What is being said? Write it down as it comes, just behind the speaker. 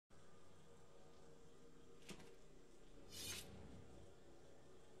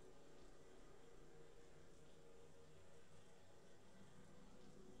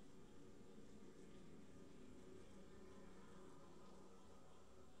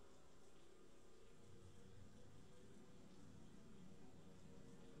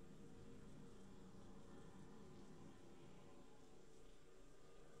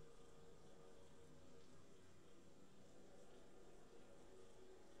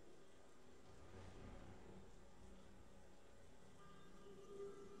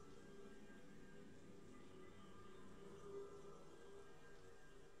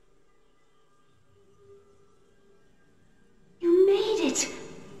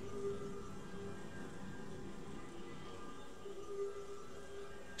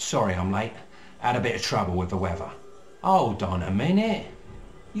Sorry I'm late. Had a bit of trouble with the weather. Hold on a minute.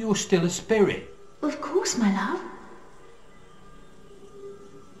 You're still a spirit. Of course, my love.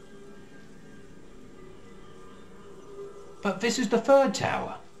 But this is the third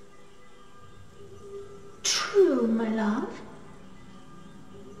tower. True, my love.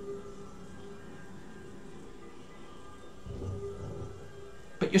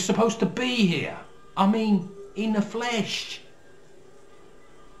 But you're supposed to be here. I mean, in the flesh.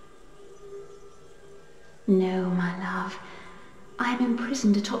 No, my love. I am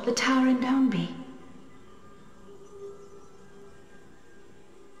imprisoned atop the tower in Downby.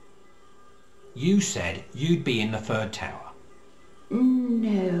 You said you'd be in the third tower.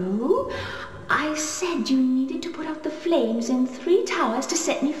 No. I said you needed to put out the flames in 3 towers to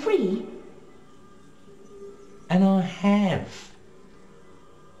set me free. And I have.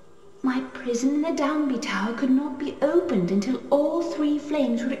 My prison in the Downby Tower could not be opened until all 3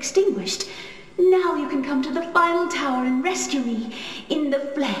 flames were extinguished. Now you can come to the final tower and rescue me in the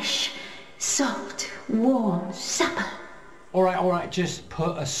flesh. Soft, warm, supple. All right, just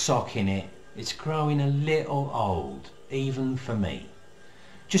put a sock in it. It's growing a little old, even for me.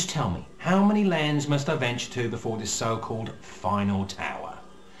 Just tell me, how many lands must I venture to before this so-called final tower?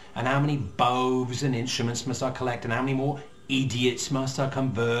 And how many bows and instruments must I collect? And how many more idiots must I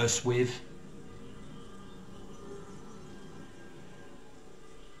converse with?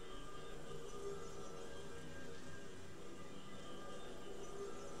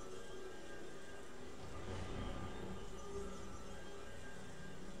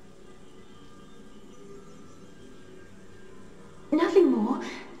 Nothing more.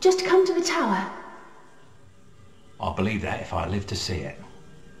 Just come to the tower. I'll believe that if I live to see it.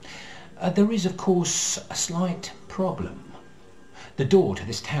 There is, of course, a slight problem. The door to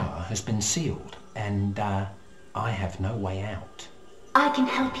this tower has been sealed, and I have no way out. I can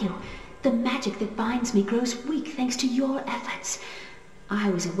help you. The magic that binds me grows weak thanks to your efforts. I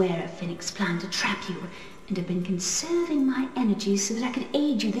was aware of Finnick's plan to trap you, and have been conserving my energies so that I could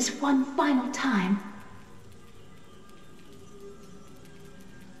aid you this one final time.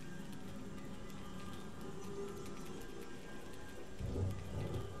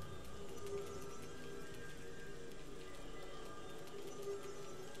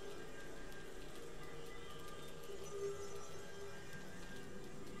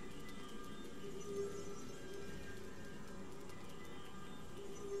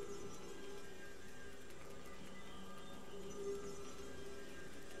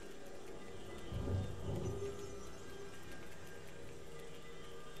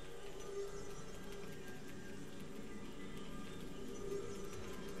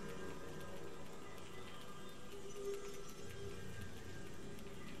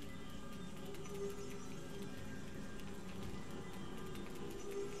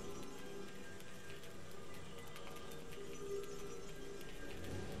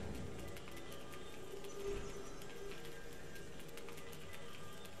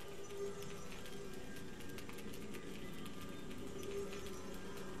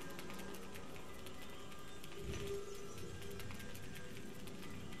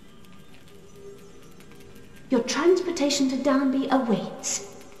 Your transportation to Downby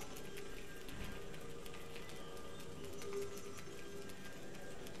awaits.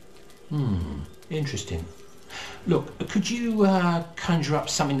 Interesting. Look, could you conjure up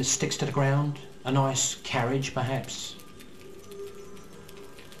something that sticks to the ground? A nice carriage, perhaps?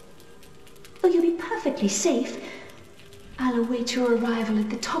 Oh, you'll be perfectly safe. I'll await your arrival at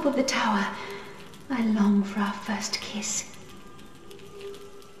the top of the tower. I long for our first kiss.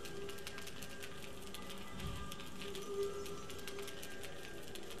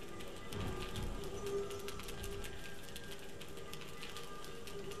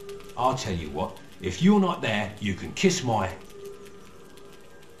 I'll tell you what, if you're not there, you can kiss my...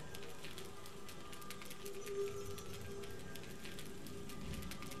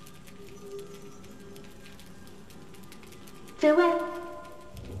 Farewell.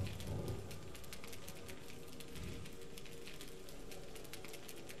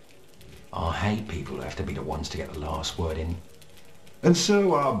 I hate people who have to be the ones to get the last word in. And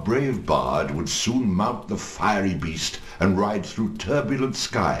so our brave bard would soon mount the fiery beast and ride through turbulent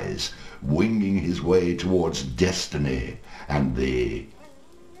skies, winging his way towards destiny and the...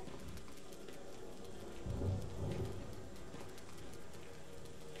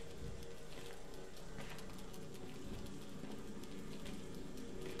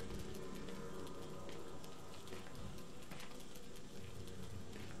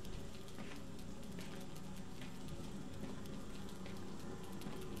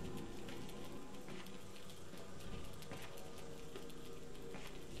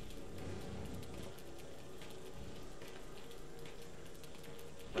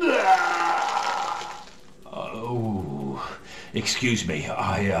 Excuse me,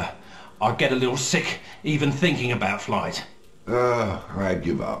 I get a little sick even thinking about flight. I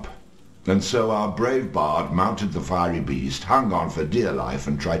give up. And so our brave bard mounted the fiery beast, hung on for dear life,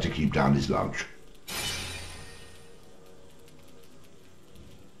 and tried to keep down his lunch.